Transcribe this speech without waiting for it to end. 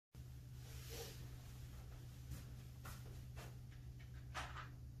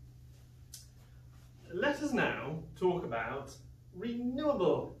let us now talk about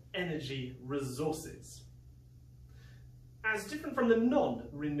renewable energy resources. As different from the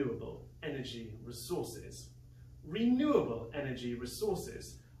non-renewable energy resources, renewable energy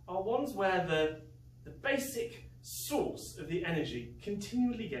resources are ones where the basic source of the energy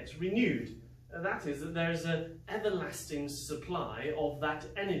continually gets renewed. That is, that there is an everlasting supply of that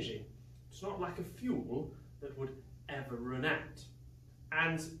energy. It's not like a fuel that would ever run out.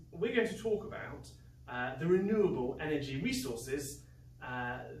 And we're going to talk about the renewable energy resources,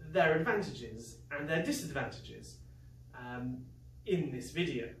 their advantages and their disadvantages in this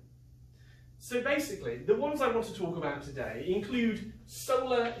video. So basically, the ones I want to talk about today include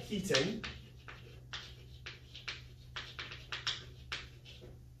solar heating,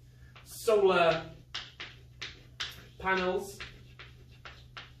 solar panels,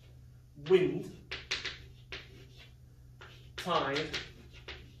 wind, tide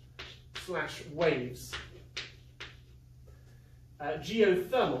 / waves,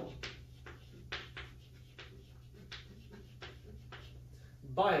 geothermal,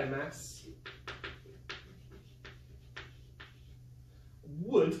 biomass,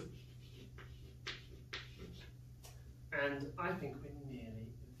 wood, and I think we're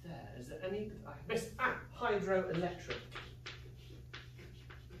nearly there. Is there any? Hydroelectric.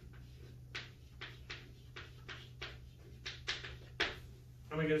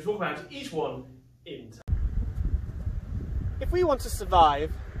 And we're going to talk about each one in turn. If we want to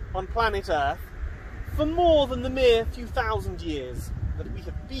survive on planet Earth for more than the mere few thousand years that we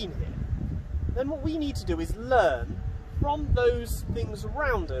have been here, then what we need to do is learn from those things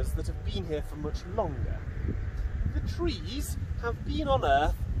around us that have been here for much longer. The trees have been on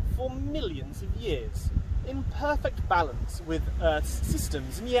Earth for millions of years, in perfect balance with Earth's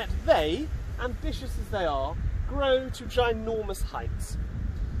systems, and yet they, ambitious as they are, grow to ginormous heights.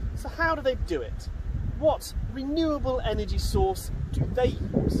 So how do they do it? What renewable energy source do they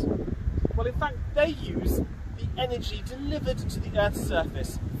use? Well, in fact, they use the energy delivered to the Earth's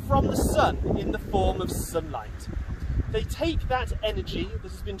surface from the sun in the form of sunlight. They take that energy that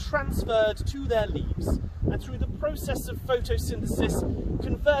has been transferred to their leaves and through the process of photosynthesis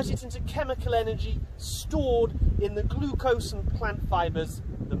convert it into chemical energy stored in the glucose and plant fibres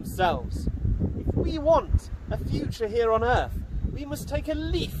themselves. If we want a future here on Earth, we must take a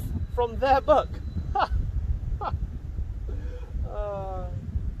leaf from their book.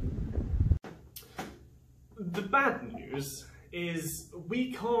 The bad news is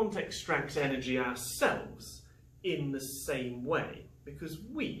we can't extract energy ourselves in the same way because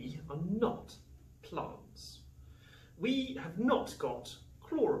we are not plants. We have not got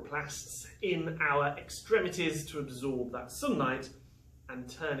chloroplasts in our extremities to absorb that sunlight and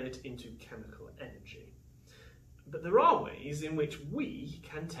turn it into chemical energy. But there are ways in which we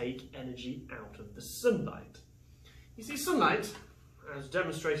can take energy out of the sunlight. You see, sunlight, as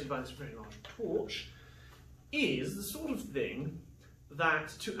demonstrated by this very large torch, is the sort of thing that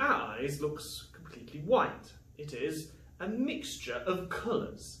to our eyes looks completely white. It is a mixture of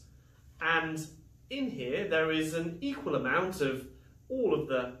colours, and in here there is an equal amount of all of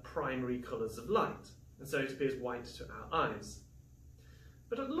the primary colours of light, and so it appears white to our eyes.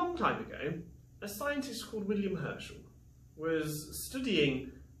 But a long time ago, a scientist called William Herschel was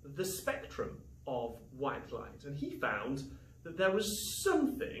studying the spectrum of white light, and he found that there was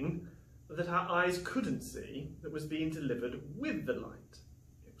something that our eyes couldn't see that was being delivered with the light.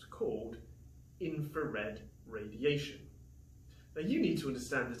 It was called infrared radiation. Now you need to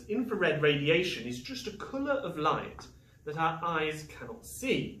understand that infrared radiation is just a colour of light that our eyes cannot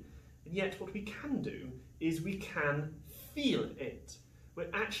see, and yet what we can do is we can feel it. We're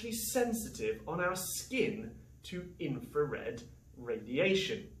actually sensitive on our skin to infrared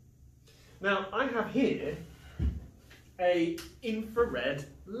radiation. Now I have here an infrared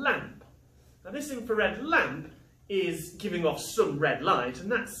lamp. Now this infrared lamp is giving off some red light,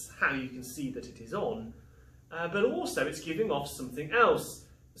 and that's how you can see that it is on, but also it's giving off something else,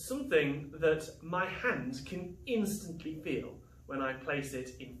 something that my hand can instantly feel when I place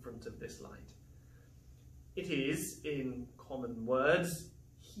it in front of this light. It is, in common words,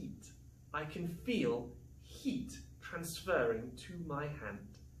 heat. I can feel heat transferring to my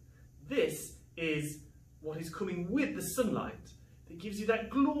hand. This is what is coming with the sunlight. It gives you that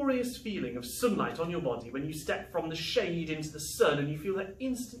glorious feeling of sunlight on your body when you step from the shade into the sun and you feel that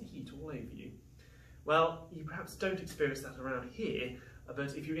instant heat all over you. Well, you perhaps don't experience that around here,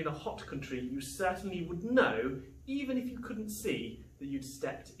 but if you're in a hot country, you certainly would know, even if you couldn't see, that you'd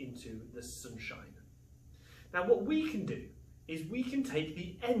stepped into the sunshine. Now what we can do is we can take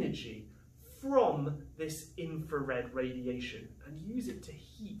the energy from this infrared radiation and use it to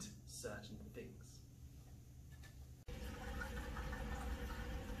heat certain things.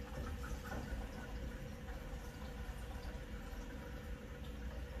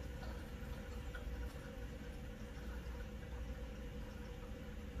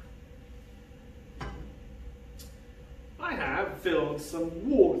 filled some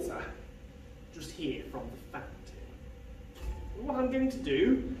water just here from the fountain. What I'm going to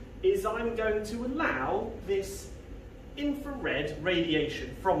do is I'm going to allow this infrared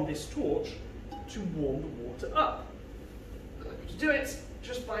radiation from this torch to warm the water up. I'm going to do it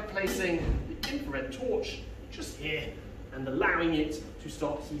just by placing the infrared torch just here and allowing it to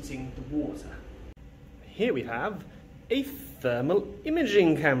start heating the water. Here we have a thermal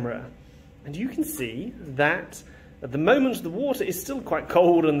imaging camera, and you can see that at the moment the water is still quite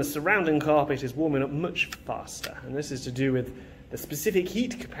cold and the surrounding carpet is warming up much faster, and this is to do with the specific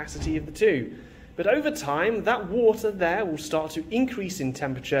heat capacity of the two. But over time that water there will start to increase in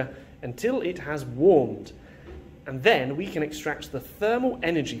temperature until it has warmed, and then we can extract the thermal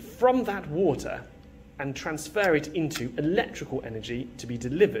energy from that water and transfer it into electrical energy to be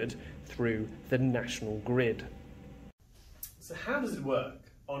delivered through the national grid. So how does it work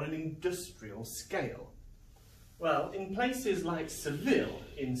on an industrial scale? Well, in places like Seville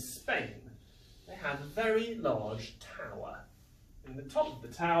in Spain, they have a very large tower. In the top of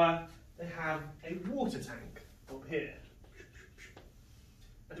the tower, they have a water tank up here.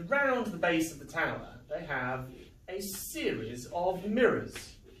 And around the base of the tower, they have a series of mirrors.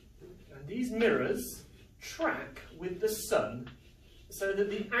 And these mirrors track with the sun so that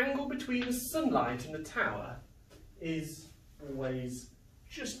the angle between the sunlight and the tower is always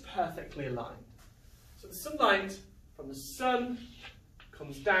just perfectly aligned. So the sunlight from the sun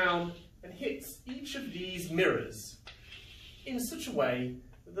comes down and hits each of these mirrors in such a way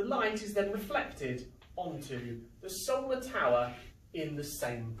that the light is then reflected onto the solar tower in the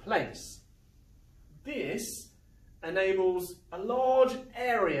same place. This enables a large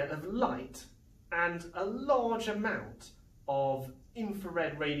area of light and a large amount of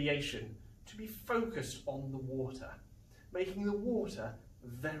infrared radiation to be focused on the water, making the water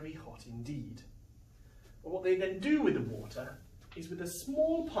very hot indeed. But what they then do with the water is, with a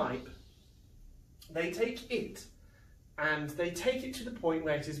small pipe, they take it and they take it to the point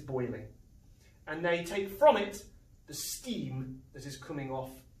where it is boiling, and they take from it the steam that is coming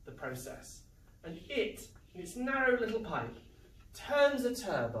off the process, and it, in its narrow little pipe, turns a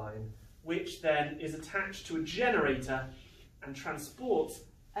turbine which then is attached to a generator and transports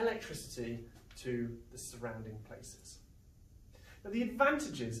electricity to the surrounding places. Now, the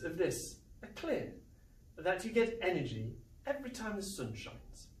advantages of this are clear: that you get energy every time the sun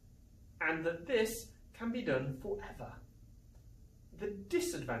shines, and that this can be done forever. The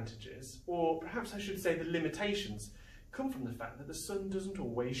disadvantages, or perhaps I should say the limitations, come from the fact that the sun doesn't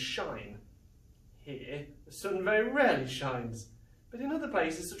always shine. Here, the sun very rarely shines, but in other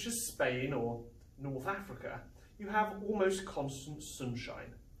places such as Spain or North Africa, you have almost constant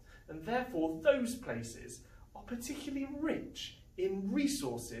sunshine, and therefore those places are particularly rich in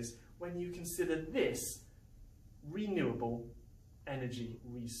resources when you consider this renewable energy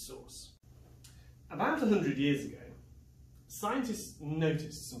resource. About 100 years ago, scientists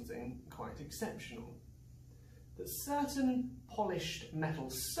noticed something quite exceptional: that certain polished metal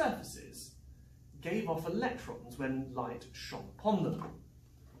surfaces gave off electrons when light shone upon them.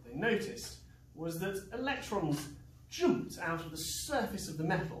 What they noticed was that electrons jumped out of the surface of the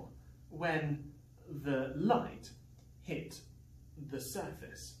metal when the light hit the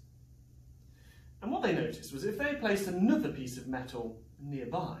surface. And what they noticed was, if they placed another piece of metal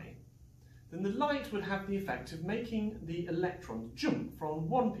nearby, then the light would have the effect of making the electrons jump from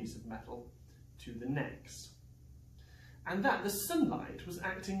one piece of metal to the next. And that the sunlight was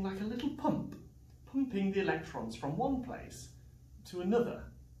acting like a little pump, pumping the electrons from one place to another.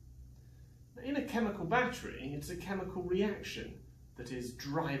 Now, in a chemical battery, it's a chemical reaction that is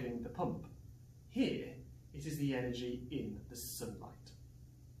driving the pump. Here, it is the energy in the sunlight.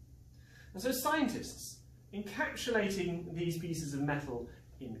 And so scientists, encapsulating these pieces of metal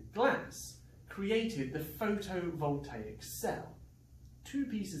in glass, created the photovoltaic cell. Two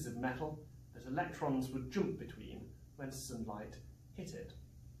pieces of metal that electrons would jump between when sunlight hit it.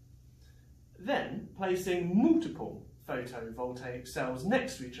 Then placing multiple photovoltaic cells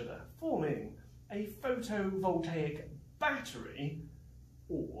next to each other, forming a photovoltaic battery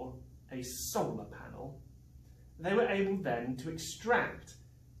or a solar panel, they were able then to extract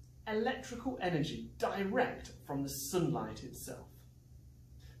electrical energy direct from the sunlight itself.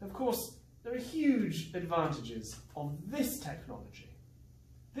 Of course, there are huge advantages of this technology.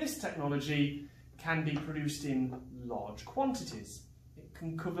 This technology can be produced in large quantities. It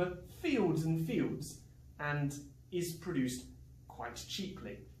can cover fields and fields and is produced quite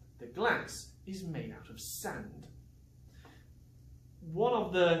cheaply. The glass is made out of sand. One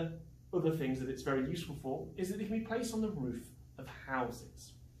of the other things that it's very useful for is that it can be placed on the roof of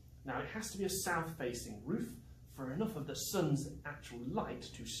houses. Now, it has to be a south-facing roof for enough of the sun's actual light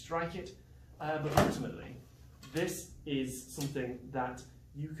to strike it, but ultimately this is something that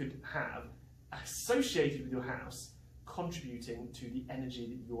you could have associated with your house, contributing to the energy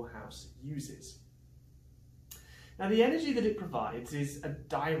that your house uses. Now, the energy that it provides is a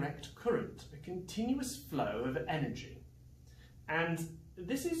direct current, a continuous flow of energy. And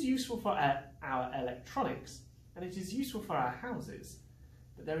this is useful for our electronics, and it is useful for our houses.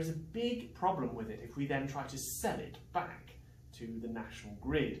 But there is a big problem with it if we then try to sell it back to the national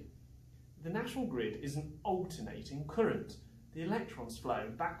grid. The national grid is an alternating current. The electrons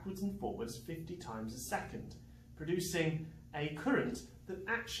flow backwards and forwards 50 times a second, producing a current that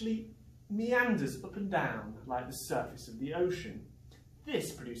actually meanders up and down like the surface of the ocean.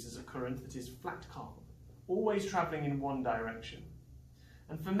 This produces a current that is flat calm, always travelling in one direction.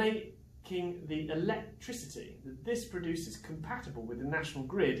 And for making the electricity that this produces compatible with the national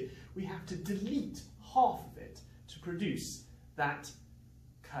grid, we have to delete half of it to produce that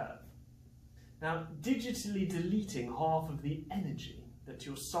curve. Now, digitally deleting half of the energy that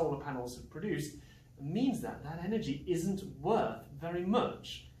your solar panels have produced means that that energy isn't worth very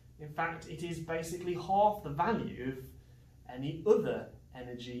much. In fact, it is basically half the value of any other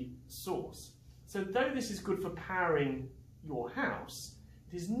energy source. So though this is good for powering your house,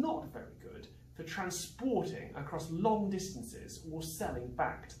 it is not very good for transporting across long distances or selling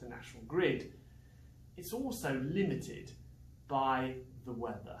back to the national grid. It's also limited by the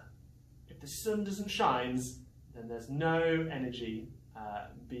weather. If the sun doesn't shine, then there's no energy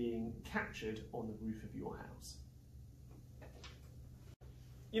being captured on the roof of your house.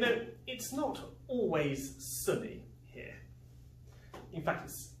 You know, it's not always sunny here. In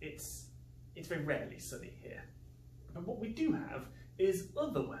fact, it's very rarely sunny here. But what we do have is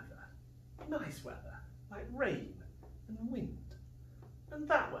other weather, nice weather, like rain and wind. And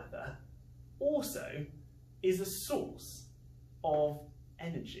that weather also is a source of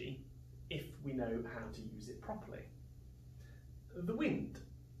energy if we know how to use it properly. The wind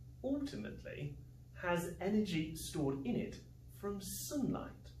ultimately has energy stored in it from sunlight.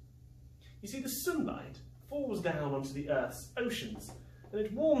 You see, the sunlight falls down onto the Earth's oceans and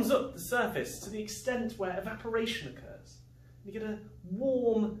it warms up the surface to the extent where evaporation occurs. You get a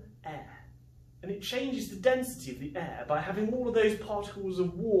warm air, and it changes the density of the air by having all of those particles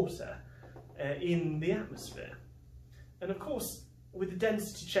of water in the atmosphere. And of course, with the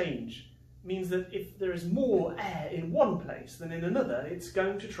density change, means that if there is more air in one place than in another, it's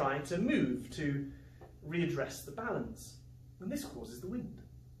going to try to move to readdress the balance. And this causes the wind.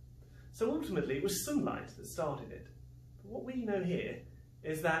 So ultimately, it was sunlight that started it. But what we know here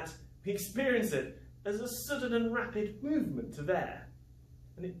is that we experience it as a sudden and rapid movement of air.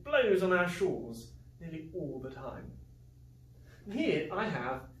 And it blows on our shores nearly all the time. And here I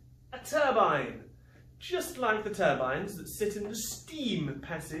have a turbine, just like the turbines that sit in the steam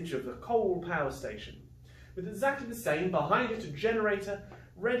passage of the coal power station, with exactly the same behind it a generator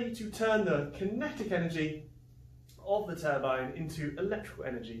ready to turn the kinetic energy of the turbine into electrical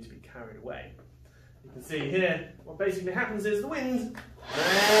energy to be carried away. You can see here what basically happens is the wind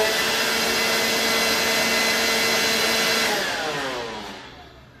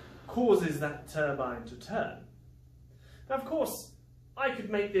causes that turbine to turn. Now, of course, I could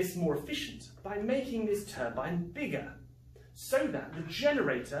make this more efficient by making this turbine bigger, so that the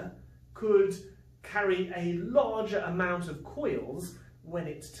generator could carry a larger amount of coils when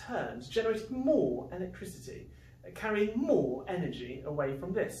it turns, generating more electricity, carrying more energy away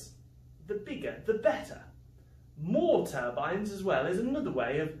from this. The bigger, the better. More turbines as well is another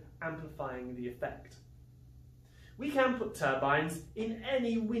way of amplifying the effect. We can put turbines in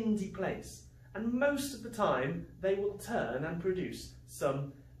any windy place, and most of the time they will turn and produce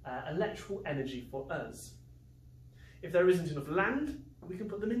some electrical energy for us. If there isn't enough land, we can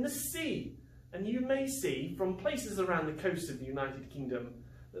put them in the sea, and you may see from places around the coast of the United Kingdom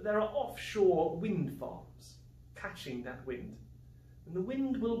that there are offshore wind farms catching that wind, and the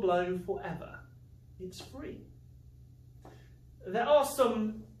wind will blow forever. It's free. There are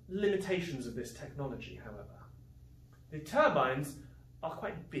some limitations of this technology, however. The turbines are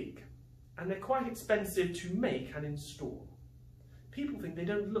quite big, and they're quite expensive to make and install. People think they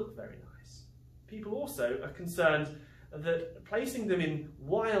don't look very nice. People also are concerned that placing them in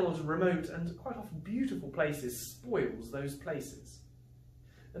wild, remote, and quite often beautiful places spoils those places.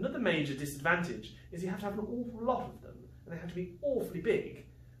 Another major disadvantage is you have to have an awful lot of them, and they have to be awfully big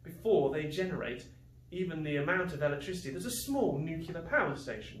before they generate even the amount of electricity that a small nuclear power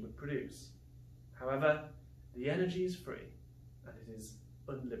station would produce. However, the energy is free, and it is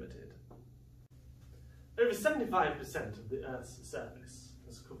unlimited. Over 75% of the Earth's surface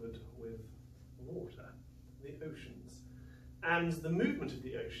is covered with water, the oceans. And the movement of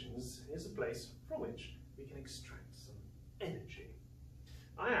the oceans is a place from which we can extract some energy.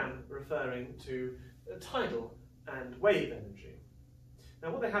 I am referring to tidal and wave energy.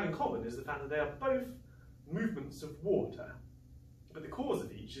 Now what they have in common is the fact that they are both movements of water, but the cause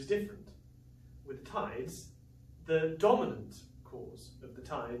of each is different. With the tides, the dominant cause of the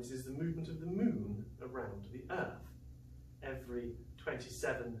tides is the movement of the moon around the Earth. Every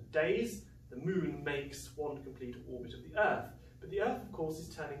 27 days, the moon makes one complete orbit of the Earth, but the Earth, of course,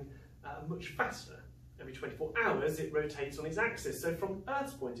 is turning much faster. Every 24 hours, it rotates on its axis. So from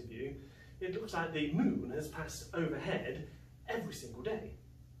Earth's point of view, it looks like the moon has passed overhead every single day,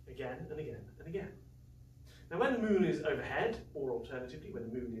 again and again and again. Now when the moon is overhead, or alternatively when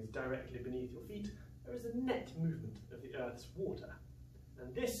the moon is directly beneath your feet, there is a net movement of the Earth's water.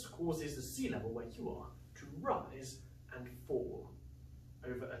 And this causes the sea level where you are to rise and fall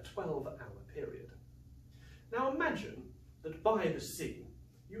over a 12-hour period. Now imagine that by the sea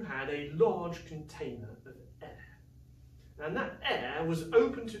you had a large container of air. And that air was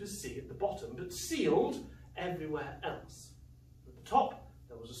open to the sea at the bottom, but sealed everywhere else. At the top,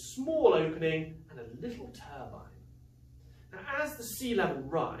 there was a small opening and a little turbine. Now, as the sea level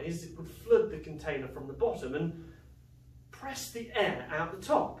rises, it would flood the container from the bottom and press the air out the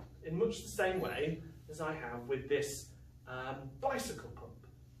top, in much the same way as I have with this bicycle pump.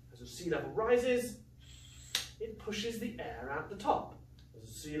 As the sea level rises, it pushes the air out the top. As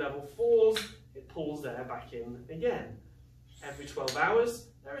the sea level falls, it pulls air back in again. Every 12 hours,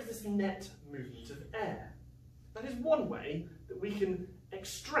 there is this net movement of air. That is one way that we can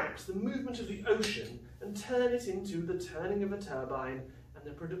extract the movement of the ocean and turn it into the turning of a turbine and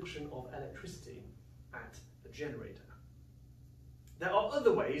the production of electricity at a generator. There are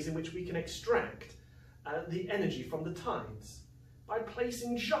other ways in which we can extract the energy from the tides by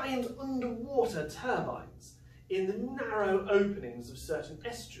placing giant underwater turbines in the narrow openings of certain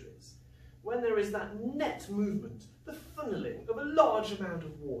estuaries. When there is that net movement, the funneling of a large amount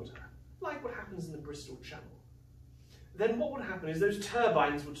of water, like what happens in the Bristol Channel, then what would happen is those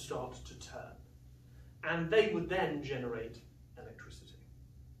turbines would start to turn, and they would then generate electricity.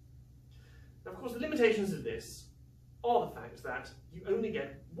 Now, of course, the limitations of this are the fact that you only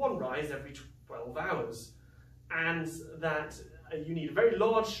get one rise every 12 hours, and that you need a very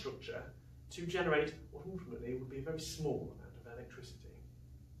large structure to generate what ultimately would be a very small amount of electricity.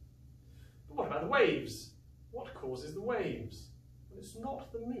 But what about the waves? What causes the waves? Well, it's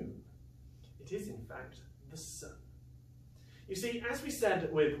not the moon. It is, in fact, the sun. You see, as we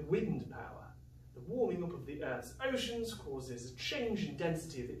said with wind power, the warming up of the Earth's oceans causes a change in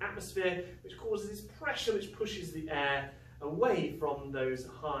density of the atmosphere, which causes this pressure which pushes the air away from those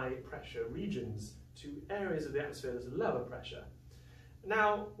high pressure regions to areas of the atmosphere that are lower pressure.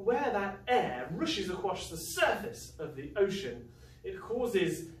 Now, where that air rushes across the surface of the ocean, it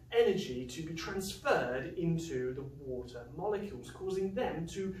causes energy to be transferred into the water molecules, causing them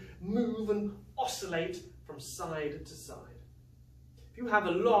to move and oscillate from side to side. If you have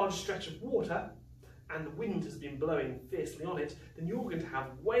a large stretch of water and the wind has been blowing fiercely on it, then you're going to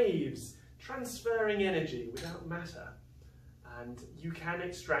have waves transferring energy without matter. And you can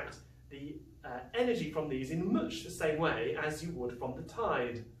extract the energy from these in much the same way as you would from the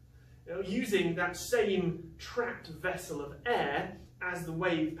tide. Using that same trapped vessel of air, as the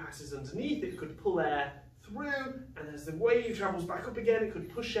wave passes underneath, it could pull air through, and as the wave travels back up again, it could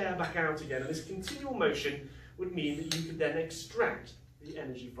push air back out again. And this continual motion would mean that you could then extract the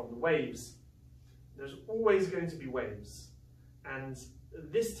energy from the waves. There's always going to be waves, and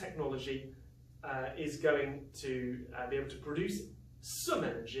this technology is going to be able to produce some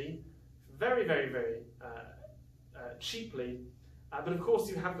energy very, very, very cheaply, but of course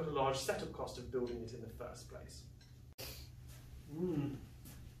you have got a large setup cost of building it in the first place.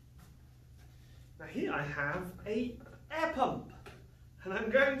 Now here I have an air pump, and I'm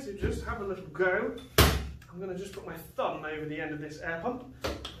going to just have a little go. I'm going to just put my thumb over the end of this air pump,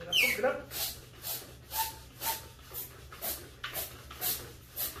 and I'll hook it up.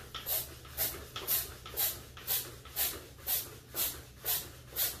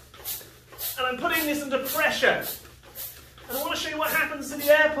 And I'm putting this under pressure. And I want to show you what happens to the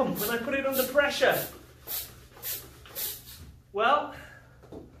air pump when I put it under pressure. Well,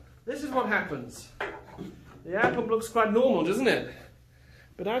 this is what happens. The air pump looks quite normal, doesn't it?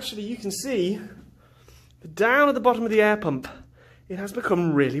 But actually you can see that down at the bottom of the air pump, it has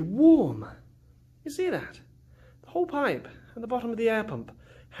become really warm. You see that? The whole pipe at the bottom of the air pump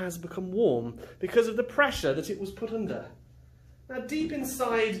has become warm because of the pressure that it was put under. Now deep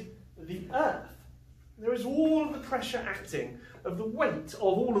inside the Earth, there is all of the pressure acting of the weight of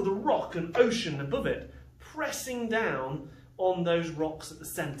all of the rock and ocean above it, pressing down on those rocks at the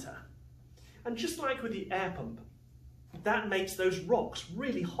centre. And just like with the air pump, that makes those rocks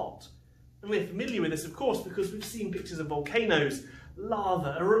really hot. And we're familiar with this, of course, because we've seen pictures of volcanoes,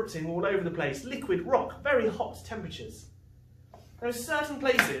 lava erupting all over the place, liquid rock, very hot temperatures. There are certain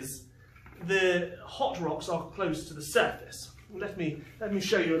places the hot rocks are close to the surface. Let me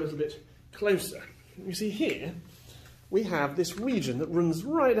show you a little bit closer. You see here, we have this region that runs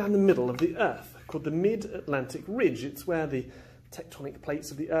right down the middle of the Earth, called the Mid-Atlantic Ridge. It's where the tectonic plates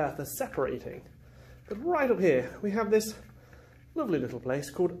of the Earth are separating. But right up here, we have this lovely little place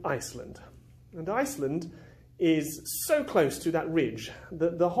called Iceland. And Iceland is so close to that ridge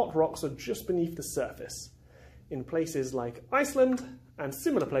that the hot rocks are just beneath the surface. In places like Iceland and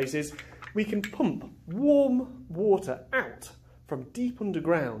similar places, we can pump warm water out from deep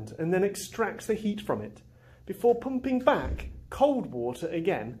underground and then extract the heat from it before pumping back cold water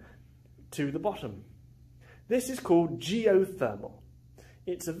again to the bottom. This is called geothermal.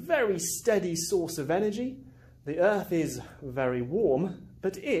 It's a very steady source of energy. The Earth is very warm,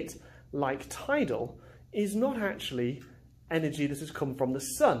 but it, like tidal, is not actually energy that has come from the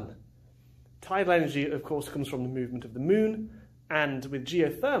sun. Tidal energy, of course, comes from the movement of the moon, and with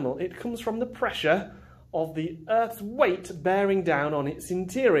geothermal, it comes from the pressure of the Earth's weight bearing down on its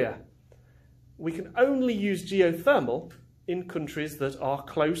interior. We can only use geothermal in countries that are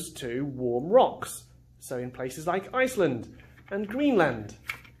close to warm rocks. So in places like Iceland and Greenland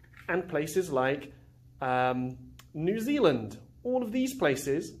and places like New Zealand. All of these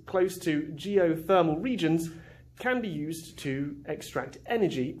places close to geothermal regions can be used to extract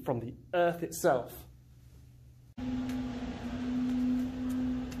energy from the Earth itself.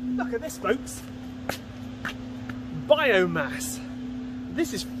 Look at this, folks. Biomass.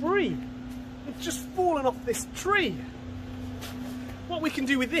 This is free. It's just fallen off this tree. What we can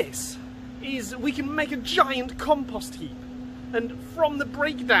do with this is we can make a giant compost heap, and from the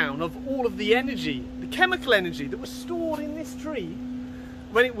breakdown of all of the energy, the chemical energy that was stored in this tree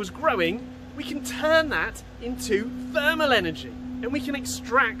when it was growing, we can turn that into thermal energy, and we can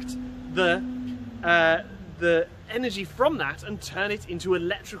extract the energy from that and turn it into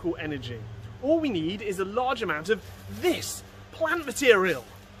electrical energy. All we need is a large amount of this plant material.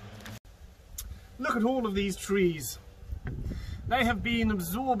 Look at all of these trees. They have been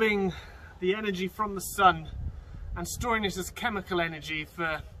absorbing the energy from the sun and storing it as chemical energy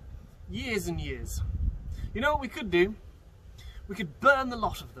for years and years. You know what we could do? We could burn the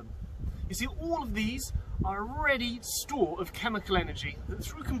lot of them. You see, all of these are a ready store of chemical energy that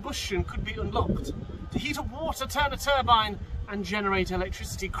through combustion could be unlocked to heat up water, turn a turbine and generate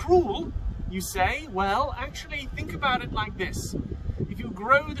electricity. Cruel, you say? Well, actually think about it like this. If you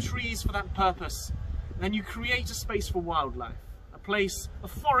grow the trees for that purpose, then you create a space for wildlife, a place, a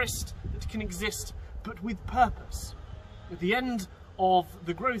forest that can exist but with purpose. At the end of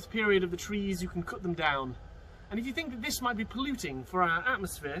the growth period of the trees, you can cut them down. And if you think that this might be polluting for our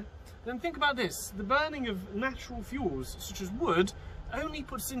atmosphere, then think about this. The burning of natural fuels, such as wood, only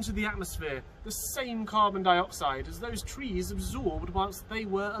puts into the atmosphere the same carbon dioxide as those trees absorbed whilst they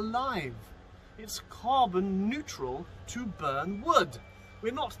were alive. It's carbon neutral to burn wood.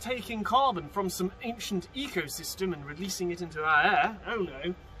 We're not taking carbon from some ancient ecosystem and releasing it into our air. Oh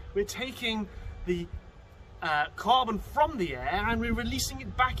no. We're taking the carbon from the air and we're releasing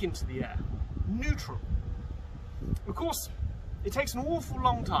it back into the air. Neutral. Of course, it takes an awful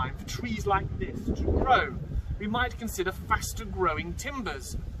long time for trees like this to grow. We might consider faster growing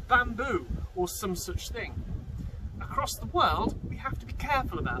timbers, bamboo, or some such thing. Across the world, we have to be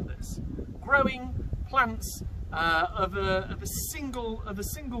careful about this. Growing plants of a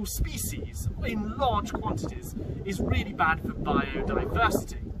single species in large quantities is really bad for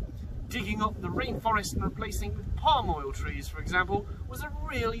biodiversity. Digging up the rainforest and replacing it with palm oil trees, for example, was a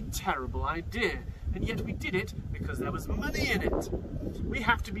really terrible idea, and yet we did it because there was money in it. We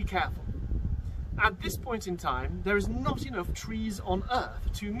have to be careful. At this point in time, there is not enough trees on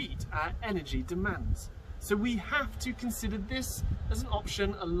Earth to meet our energy demands. So we have to consider this as an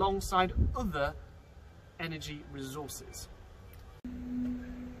option alongside other energy resources.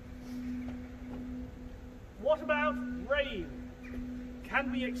 What about rain?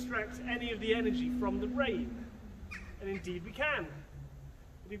 Can we extract any of the energy from the rain? And indeed we can.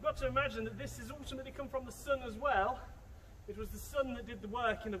 But you've got to imagine that this has ultimately come from the sun as well. It was the sun that did the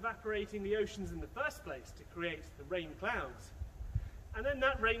work in evaporating the oceans in the first place to create the rain clouds. And then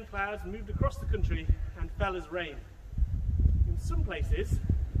that rain clouds moved across the country and fell as rain. In some places,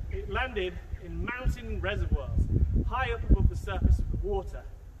 it landed in mountain reservoirs, high up above the surface of the water.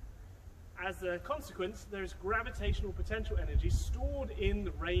 As a consequence, there is gravitational potential energy stored in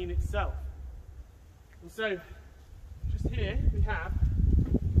the rain itself. And so, just here we have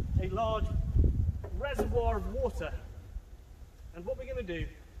a large reservoir of water. And what we're going to do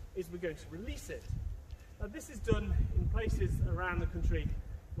is we're going to release it. Now this is done in places around the country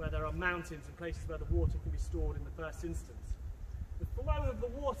where there are mountains and places where the water can be stored in the first instance. The flow of the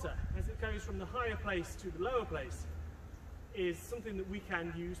water as it goes from the higher place to the lower place is something that we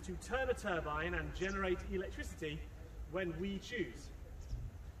can use to turn a turbine and generate electricity when we choose.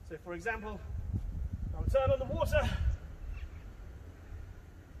 So for example, I'll turn on the water.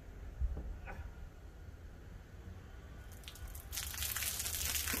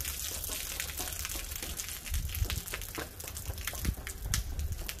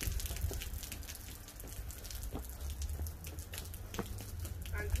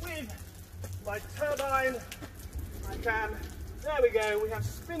 And with my turbine, there we go, we have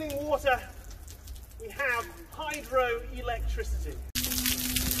spinning water, we have hydroelectricity.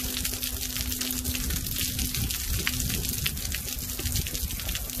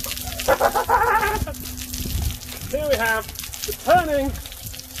 Here we have the turning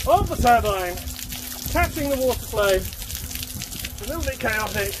of the turbine, catching the water flow. It's a little bit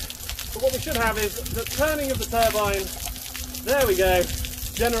chaotic, but what we should have is the turning of the turbine, there we go,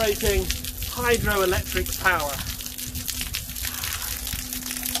 generating hydroelectric power.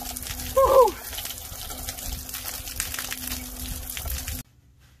 Woo!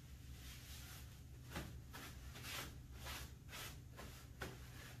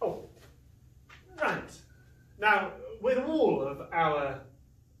 Oh, right. Now, with all of our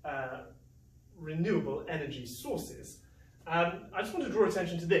renewable energy sources, I just want to draw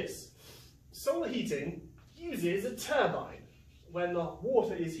attention to this. Solar heating uses a turbine. When the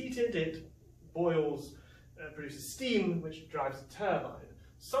water is heated, it boils, produces steam, which drives a turbine.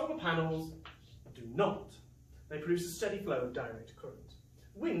 Solar panels do not. They produce a steady flow of direct current.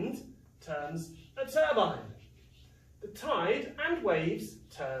 Wind turns a turbine. The tide and waves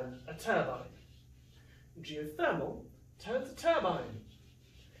turn a turbine. Geothermal turns a turbine.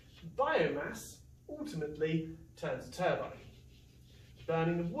 Biomass ultimately turns a turbine.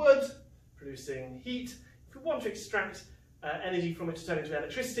 Burning of wood, producing heat. If we want to extract energy from it to turn into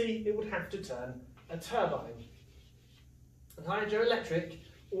electricity, it would have to turn a turbine. And hydroelectric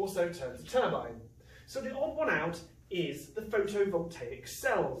also turns a turbine. So the odd one out is the photovoltaic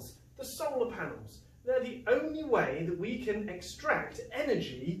cells, the solar panels. They're the only way that we can extract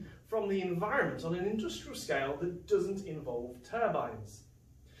energy from the environment on an industrial scale that doesn't involve turbines.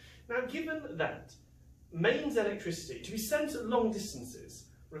 Now, given that mains electricity, to be sent at long distances,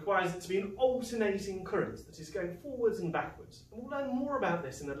 requires it to be an alternating current that is going forwards and backwards, and we'll learn more about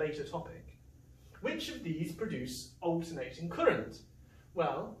this in a later topic. Which of these produce alternating current?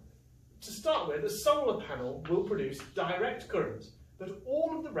 Well, to start with, a solar panel will produce direct current, but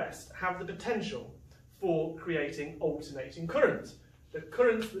all of the rest have the potential for creating alternating current, the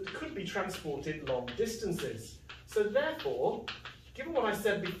current that could be transported long distances. So therefore, given what I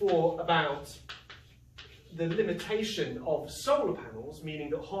said before about the limitation of solar panels, meaning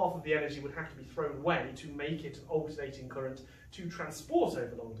that half of the energy would have to be thrown away to make it an alternating current to transport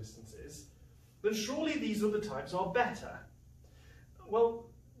over long distances, then surely these other types are better. Well,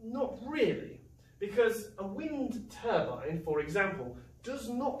 not really, because a wind turbine, for example, does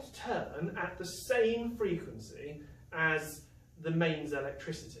not turn at the same frequency as the mains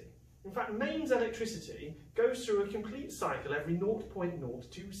electricity. In fact, mains electricity goes through a complete cycle every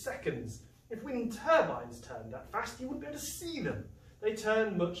 0.02 seconds. If wind turbines turned that fast, you wouldn't be able to see them. They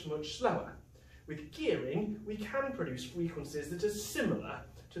turn much, much slower. With gearing, we can produce frequencies that are similar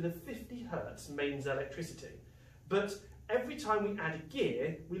to the 50 Hz mains electricity. But every time we add a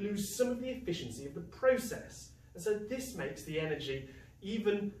gear, we lose some of the efficiency of the process. And so this makes the energy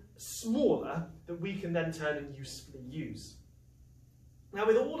even smaller that we can then turn and usefully use. Now,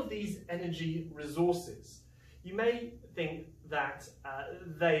 with all of these energy resources, you may think that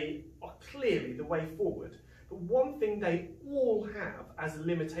they are clearly the way forward, but one thing they all have as a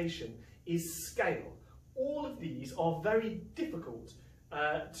limitation is scale. All of these are very difficult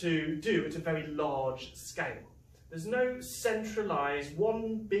to do at a very large scale. There's no centralised,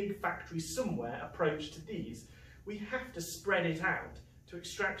 one big factory somewhere approach to these. We have to spread it out to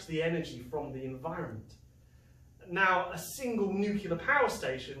extract the energy from the environment. Now, a single nuclear power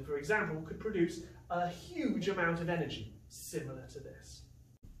station, for example, could produce a huge amount of energy similar to this.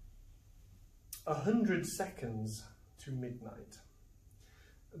 100 seconds to midnight.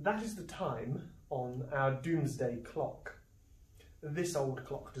 That is the time on our doomsday clock. This old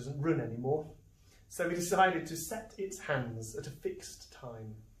clock doesn't run anymore, so we decided to set its hands at a fixed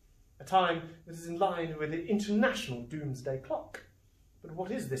time. A time that is in line with the international doomsday clock. But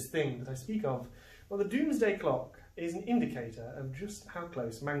what is this thing that I speak of? Well, the doomsday clock is an indicator of just how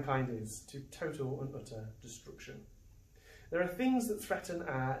close mankind is to total and utter destruction. There are things that threaten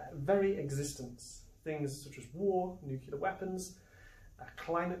our very existence, things such as war, nuclear weapons,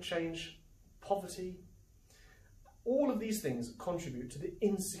 climate change, poverty. All of these things contribute to the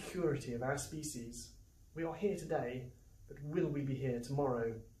insecurity of our species. We are here today, but will we be here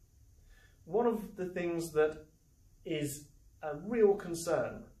tomorrow? One of the things that is a real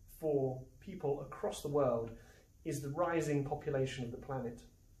concern for people across the world is the rising population of the planet.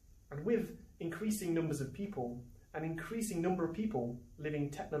 And with increasing numbers of people, an increasing number of people living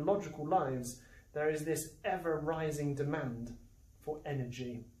technological lives, there is this ever-rising demand for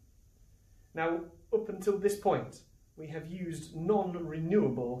energy. Now, up until this point, we have used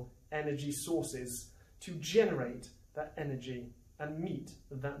non-renewable energy sources to generate that energy and meet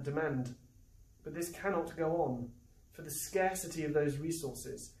that demand. But this cannot go on, for the scarcity of those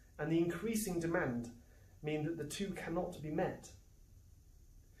resources and the increasing demand mean that the two cannot be met.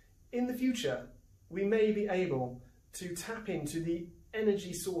 In the future, we may be able to tap into the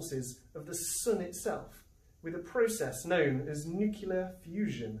energy sources of the sun itself with a process known as nuclear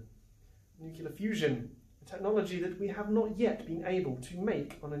fusion. Nuclear fusion, a technology that we have not yet been able to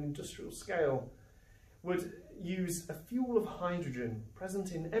make on an industrial scale, would use a fuel of hydrogen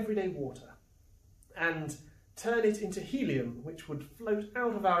present in everyday water and turn it into helium, which would float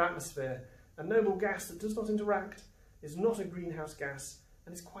out of our atmosphere, a noble gas that does not interact, is not a greenhouse gas,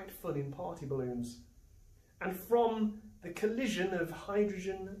 and is quite fun in party balloons. And from the collision of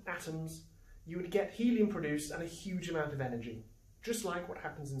hydrogen atoms, you would get helium produced and a huge amount of energy, just like what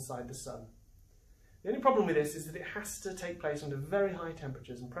happens inside the sun. The only problem with this is that it has to take place under very high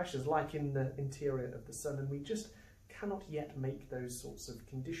temperatures and pressures, like in the interior of the sun, and we just cannot yet make those sorts of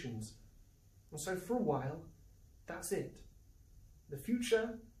conditions. And so for a while, that's it. The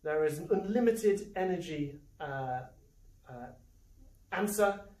future, there is an unlimited energy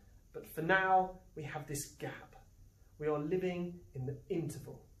answer, but for now, we have this gap. We are living in the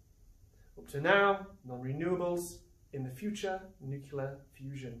interval. Up to now, non-renewables. In the future, nuclear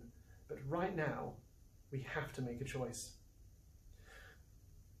fusion. But right now, we have to make a choice.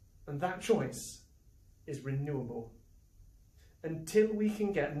 And that choice is renewable. Until we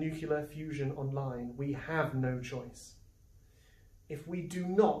can get nuclear fusion online, we have no choice. If we do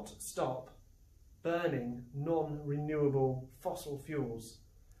not stop burning non-renewable fossil fuels,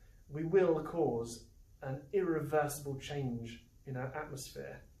 we will cause an irreversible change in our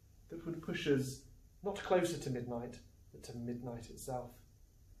atmosphere that would push us not closer to midnight, but to midnight itself.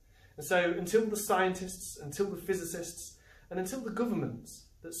 And so until the scientists, until the physicists, and until the governments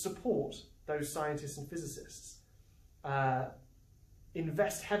that support those scientists and physicists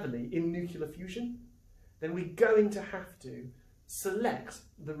invest heavily in nuclear fusion, then we're going to have to select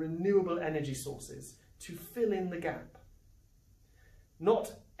the renewable energy sources to fill in the gap.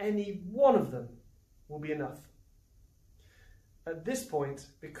 Not any one of them will be enough. At this point,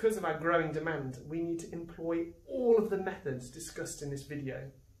 because of our growing demand, we need to employ all of the methods discussed in this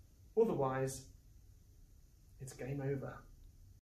video. Otherwise, it's game over.